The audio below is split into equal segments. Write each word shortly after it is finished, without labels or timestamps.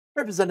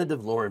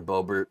Representative Lauren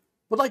Boebert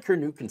would like her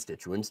new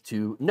constituents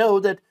to know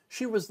that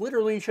she was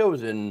literally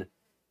chosen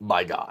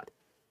by God.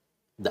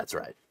 That's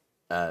right,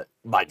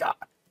 by God.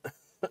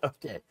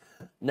 Okay.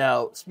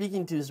 Now,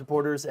 speaking to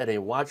supporters at a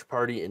watch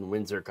party in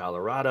Windsor,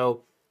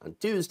 Colorado on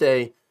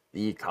Tuesday,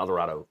 the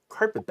Colorado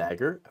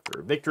carpetbagger, after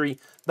a victory,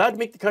 vowed to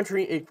make the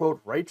country a,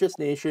 quote, righteous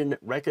nation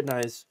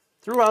recognized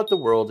throughout the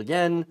world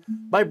again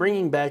by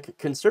bringing back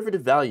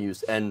conservative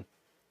values and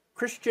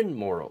Christian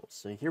morals.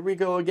 So here we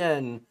go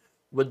again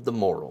with the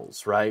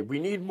morals, right? We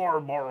need more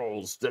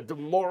morals. The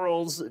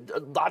morals,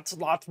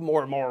 lots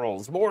more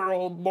morals.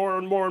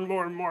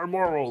 More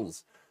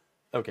morals.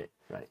 Okay,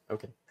 right.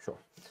 Okay, sure.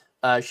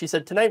 She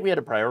said, tonight we had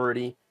a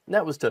priority, and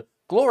that was to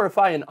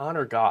glorify and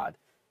honor God.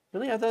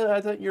 Really? I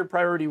thought your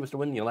priority was to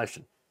win the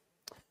election.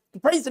 To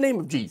praise the name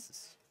of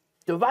Jesus.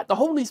 To invite the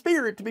Holy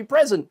Spirit to be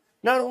present,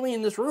 not only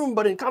in this room,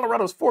 but in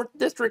Colorado's 4th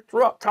district,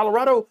 throughout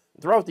Colorado,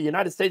 throughout the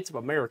United States of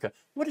America.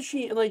 What is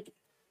she, like,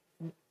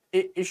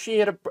 is she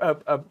at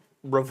a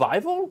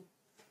revival?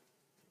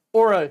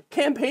 Or a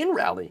campaign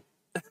rally?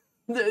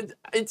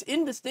 It's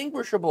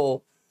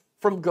indistinguishable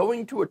from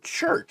going to a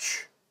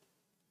church.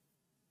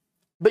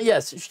 But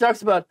yes, she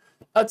talks about,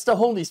 it's the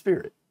Holy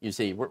Spirit, you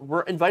see.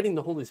 We're inviting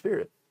the Holy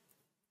Spirit.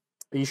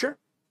 Are you sure?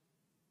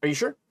 Are you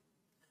sure?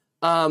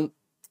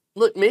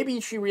 Look, maybe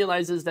she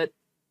realizes that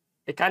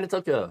it kind of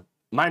took a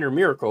minor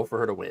miracle for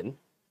her to win,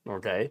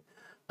 okay?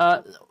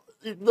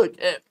 Look,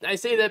 I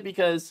say that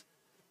because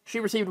she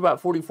received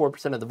about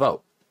 44% of the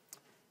vote.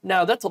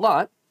 Now, that's a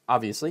lot,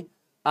 obviously.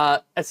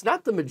 It's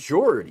not the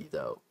majority,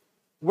 though.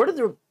 Where did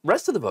the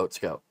rest of the votes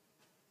go?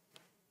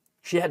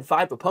 She had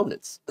 5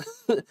 opponents.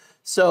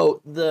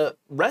 So the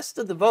rest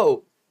of the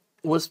vote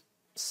was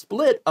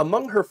split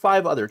among her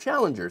 5 other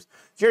challengers.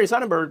 Jerry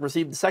Sonnenberg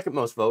received the second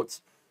most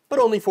votes, but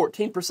only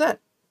 14%.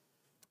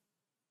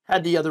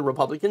 Had the other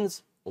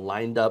Republicans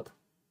lined up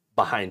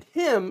behind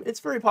him, it's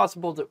very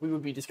possible that we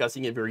would be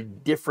discussing a very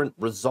different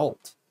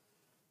result.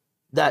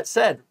 That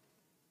said,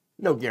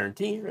 no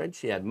guarantee, right?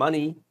 She had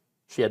money,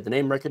 she had the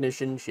name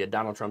recognition, she had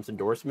Donald Trump's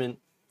endorsement,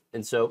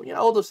 and so, you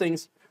know, all those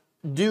things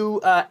do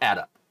add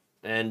up.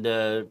 And,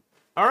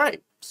 all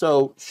right,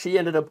 so she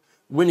ended up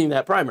winning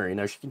that primary.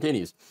 Now she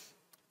continues,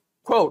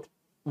 quote,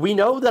 "We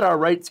know that our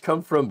rights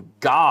come from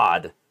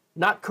God,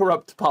 not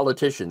corrupt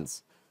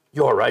politicians.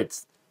 Your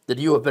rights that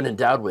you have been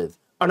endowed with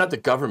are not the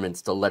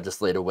government's to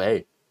legislate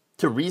away,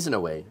 to reason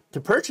away, to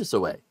purchase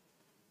away."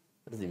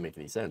 That doesn't even make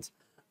any sense.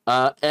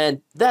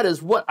 And that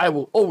is what I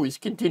will always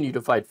continue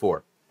to fight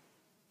for.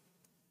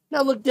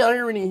 Now, look, the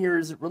irony here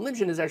is that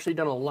religion has actually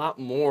done a lot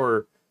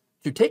more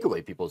to take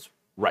away people's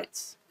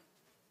rights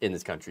in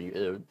this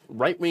country.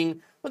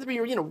 Right-wing, whether it be,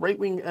 you know,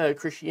 right-wing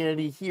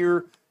Christianity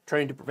here,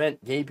 trying to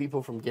prevent gay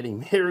people from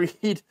getting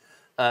married,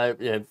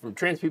 from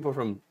trans people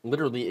from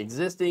literally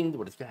existing,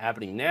 what is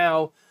happening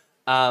now,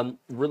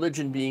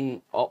 religion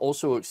being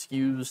also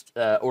excused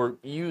or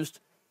used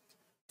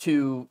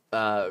to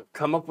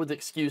come up with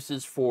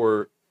excuses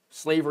for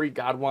slavery.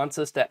 God wants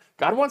us to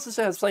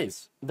have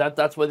slaves.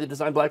 That's why they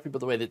designed black people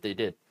the way that they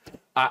did.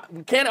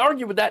 We can't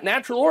argue with that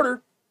natural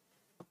order.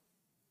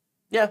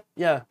 Yeah,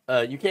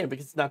 you can,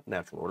 because it's not the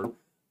natural order.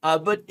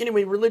 But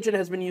anyway, religion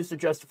has been used to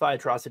justify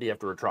atrocity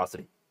after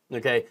atrocity.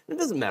 Okay, it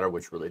doesn't matter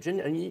which religion,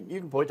 and you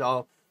can point to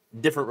all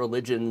different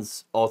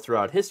religions all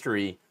throughout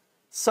history.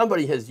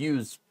 Somebody has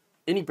used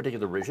any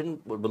particular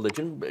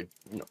religion,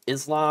 you know,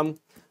 Islam,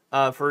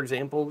 for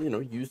example, you know,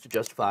 used to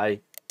justify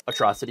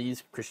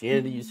atrocities.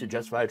 Christianity used to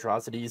justify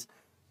atrocities.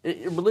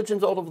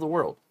 Religions all over the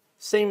world.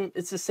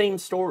 It's the same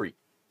story.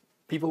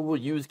 People will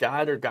use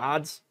God or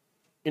gods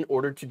in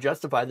order to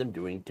justify them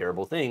doing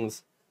terrible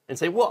things and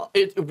say, well,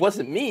 it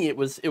wasn't me, it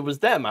was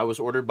them. I was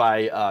ordered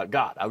by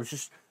God. I was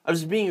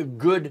just being a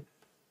good,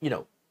 you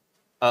know,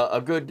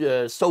 a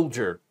good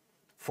soldier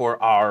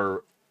for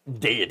our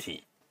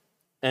deity.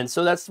 And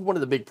so that's one of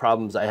the big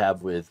problems I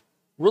have with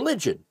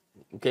religion.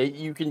 Okay,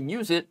 you can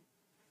use it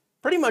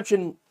pretty much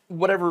in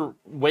whatever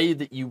way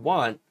that you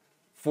want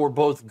for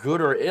both good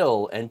or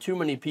ill, and too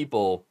many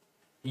people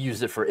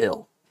use it for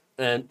ill.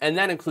 And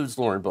that includes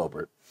Lauren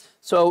Boebert.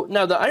 So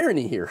now the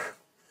irony here.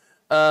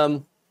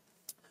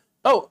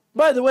 Oh,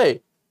 by the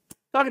way,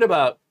 talking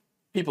about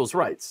people's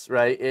rights,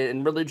 right?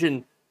 And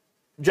religion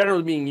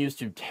generally being used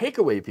to take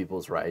away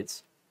people's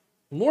rights,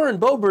 Lauren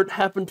Boebert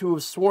happened to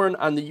have sworn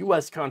on the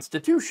U.S.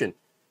 Constitution.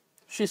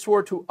 She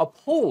swore to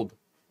uphold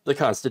the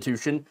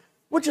Constitution,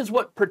 which is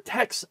what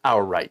protects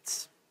our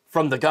rights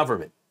from the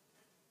government.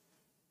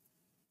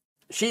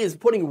 She is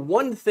putting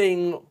one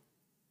thing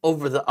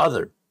over the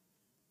other.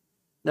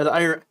 Now,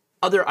 the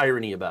other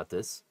irony about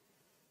this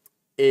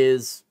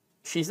is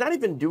she's not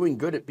even doing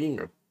good at being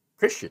a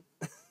Christian.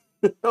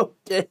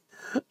 Okay.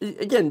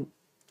 Again,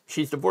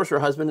 she's divorced her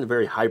husband in a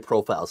very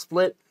high-profile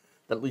split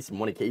that, at least on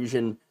one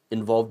occasion,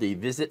 involved a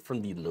visit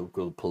from the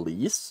local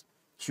police.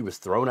 She was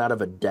thrown out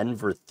of a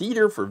Denver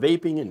theater for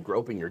vaping and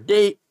groping her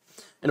date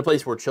in a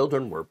place where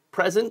children were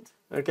present.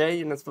 Okay,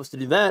 you're not supposed to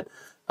do that.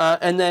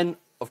 And then,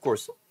 of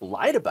course,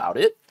 lied about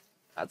it.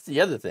 That's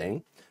the other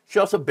thing. She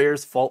also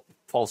bears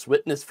false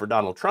witness for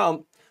Donald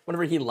Trump,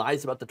 whenever he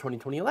lies about the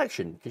 2020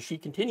 election, because she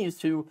continues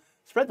to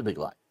spread the big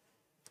lie.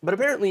 But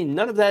apparently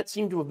none of that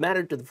seemed to have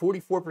mattered to the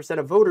 44%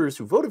 of voters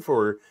who voted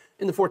for her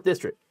in the 4th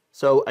District.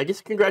 So I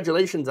guess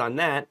congratulations on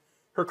that.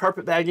 Her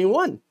carpetbagging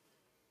won.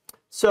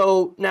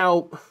 So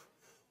now,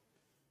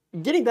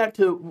 getting back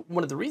to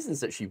one of the reasons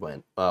that she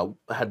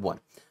had won,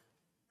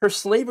 her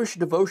slavish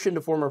devotion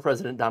to former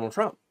President Donald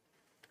Trump,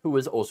 who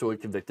was also a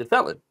convicted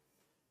felon.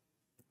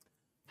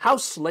 How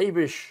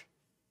slavish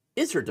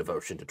is her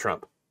devotion to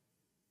Trump?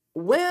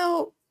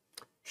 Well,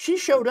 she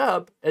showed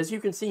up, as you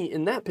can see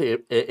in that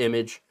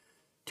image,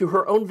 to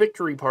her own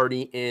victory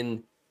party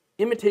in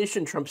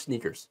imitation Trump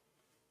sneakers.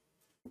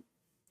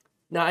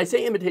 Now, I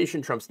say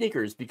imitation Trump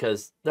sneakers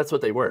because that's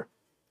what they were.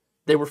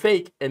 They were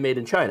fake and made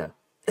in China.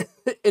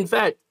 In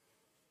fact,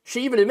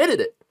 she even admitted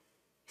it.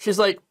 She's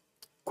like,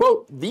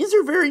 quote, "These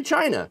are very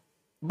China,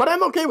 but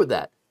I'm okay with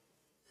that.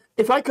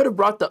 If I could have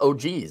brought the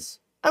OGs,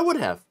 I would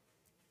have.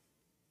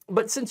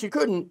 But since you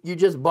couldn't, you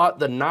just bought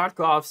the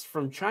knockoffs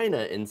from China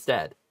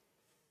instead."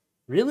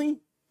 Really?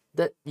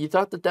 That you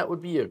thought that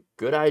would be a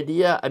good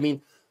idea? I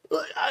mean,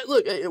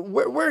 look,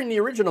 wearing the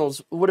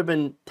originals would have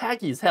been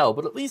tacky as hell,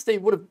 but at least they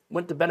would have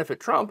went to benefit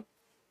Trump.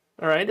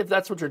 All right, if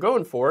that's what you're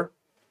going for.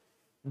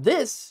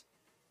 This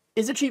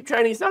is a cheap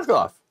Chinese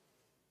knockoff,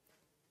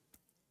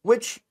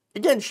 which,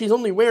 again, she's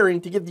only wearing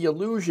to give the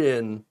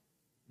illusion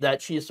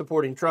that she is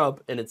supporting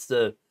Trump and it's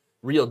the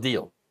real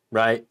deal,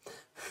 right?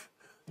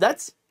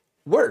 That's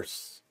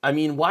worse. I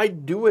mean, why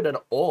do it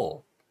at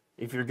all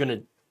if you're going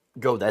to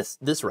go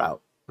this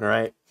route, all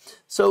right?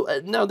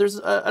 So now there's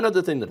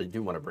another thing that I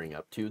do want to bring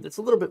up, too, that's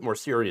a little bit more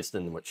serious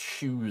than what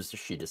shoes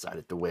she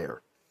decided to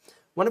wear.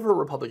 One of her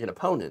Republican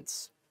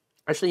opponents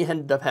actually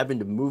ended up having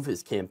to move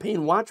his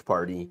campaign watch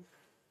party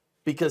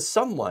because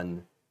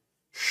someone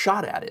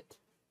shot at it.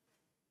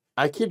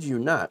 I kid you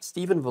not,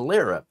 Stephen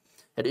Valera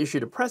had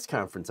issued a press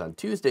conference on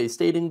Tuesday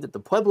stating that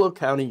the Pueblo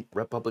County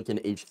Republican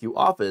HQ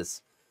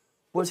office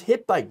was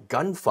hit by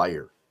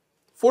gunfire,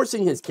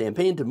 forcing his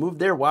campaign to move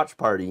their watch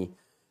party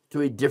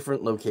to a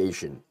different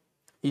location.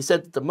 He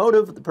said that the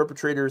motive of the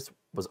perpetrators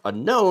was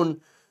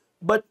unknown,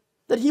 but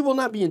that he will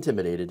not be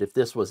intimidated if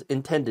this was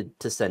intended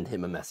to send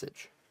him a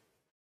message.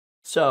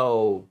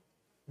 So,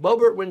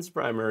 Boebert wins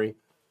primary.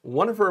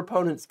 One of her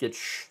opponents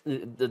gets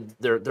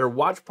their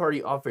watch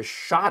party office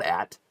shot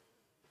at.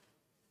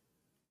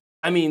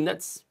 I mean,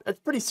 that's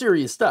pretty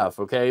serious stuff,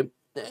 okay?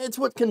 It's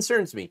what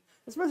concerns me.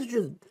 As much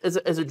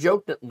as a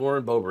joke that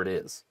Lauren Boebert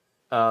is,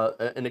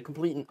 and a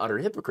complete and utter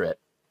hypocrite,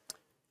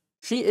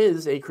 she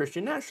is a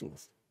Christian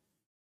nationalist.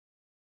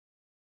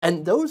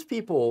 And those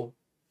people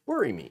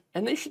worry me,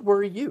 and they should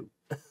worry you.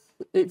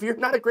 If you're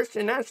not a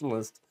Christian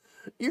nationalist,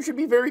 you should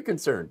be very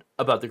concerned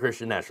about the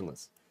Christian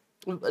nationalists.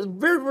 A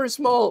very, very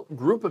small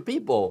group of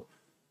people,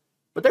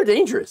 but they're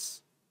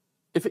dangerous.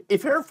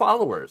 If her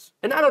followers,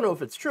 and I don't know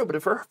if it's true, but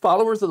if her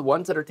followers are the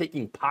ones that are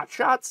taking pot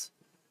shots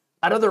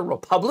at other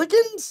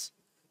Republicans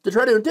to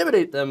try to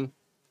intimidate them,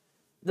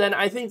 then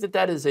I think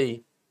that is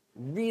a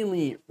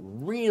really,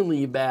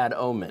 really bad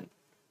omen.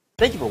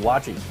 Thank you for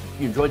watching. If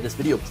you enjoyed this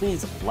video,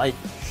 please like,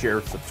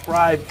 share,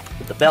 subscribe,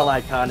 hit the bell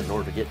icon in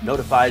order to get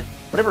notified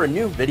whenever a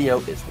new video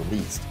is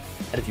released.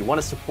 And if you want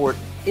to support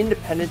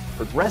independent,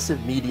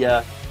 progressive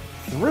media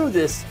through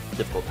this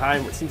difficult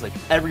time where it seems like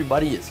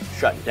everybody is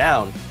shutting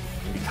down, you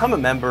can become a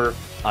member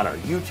on our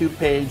YouTube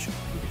page, you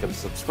can become a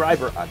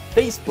subscriber on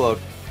Facebook,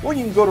 or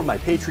you can go to my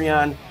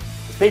Patreon.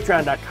 It's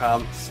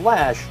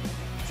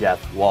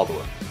patreon.com/Jeff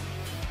Waldorf.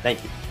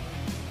 Thank you.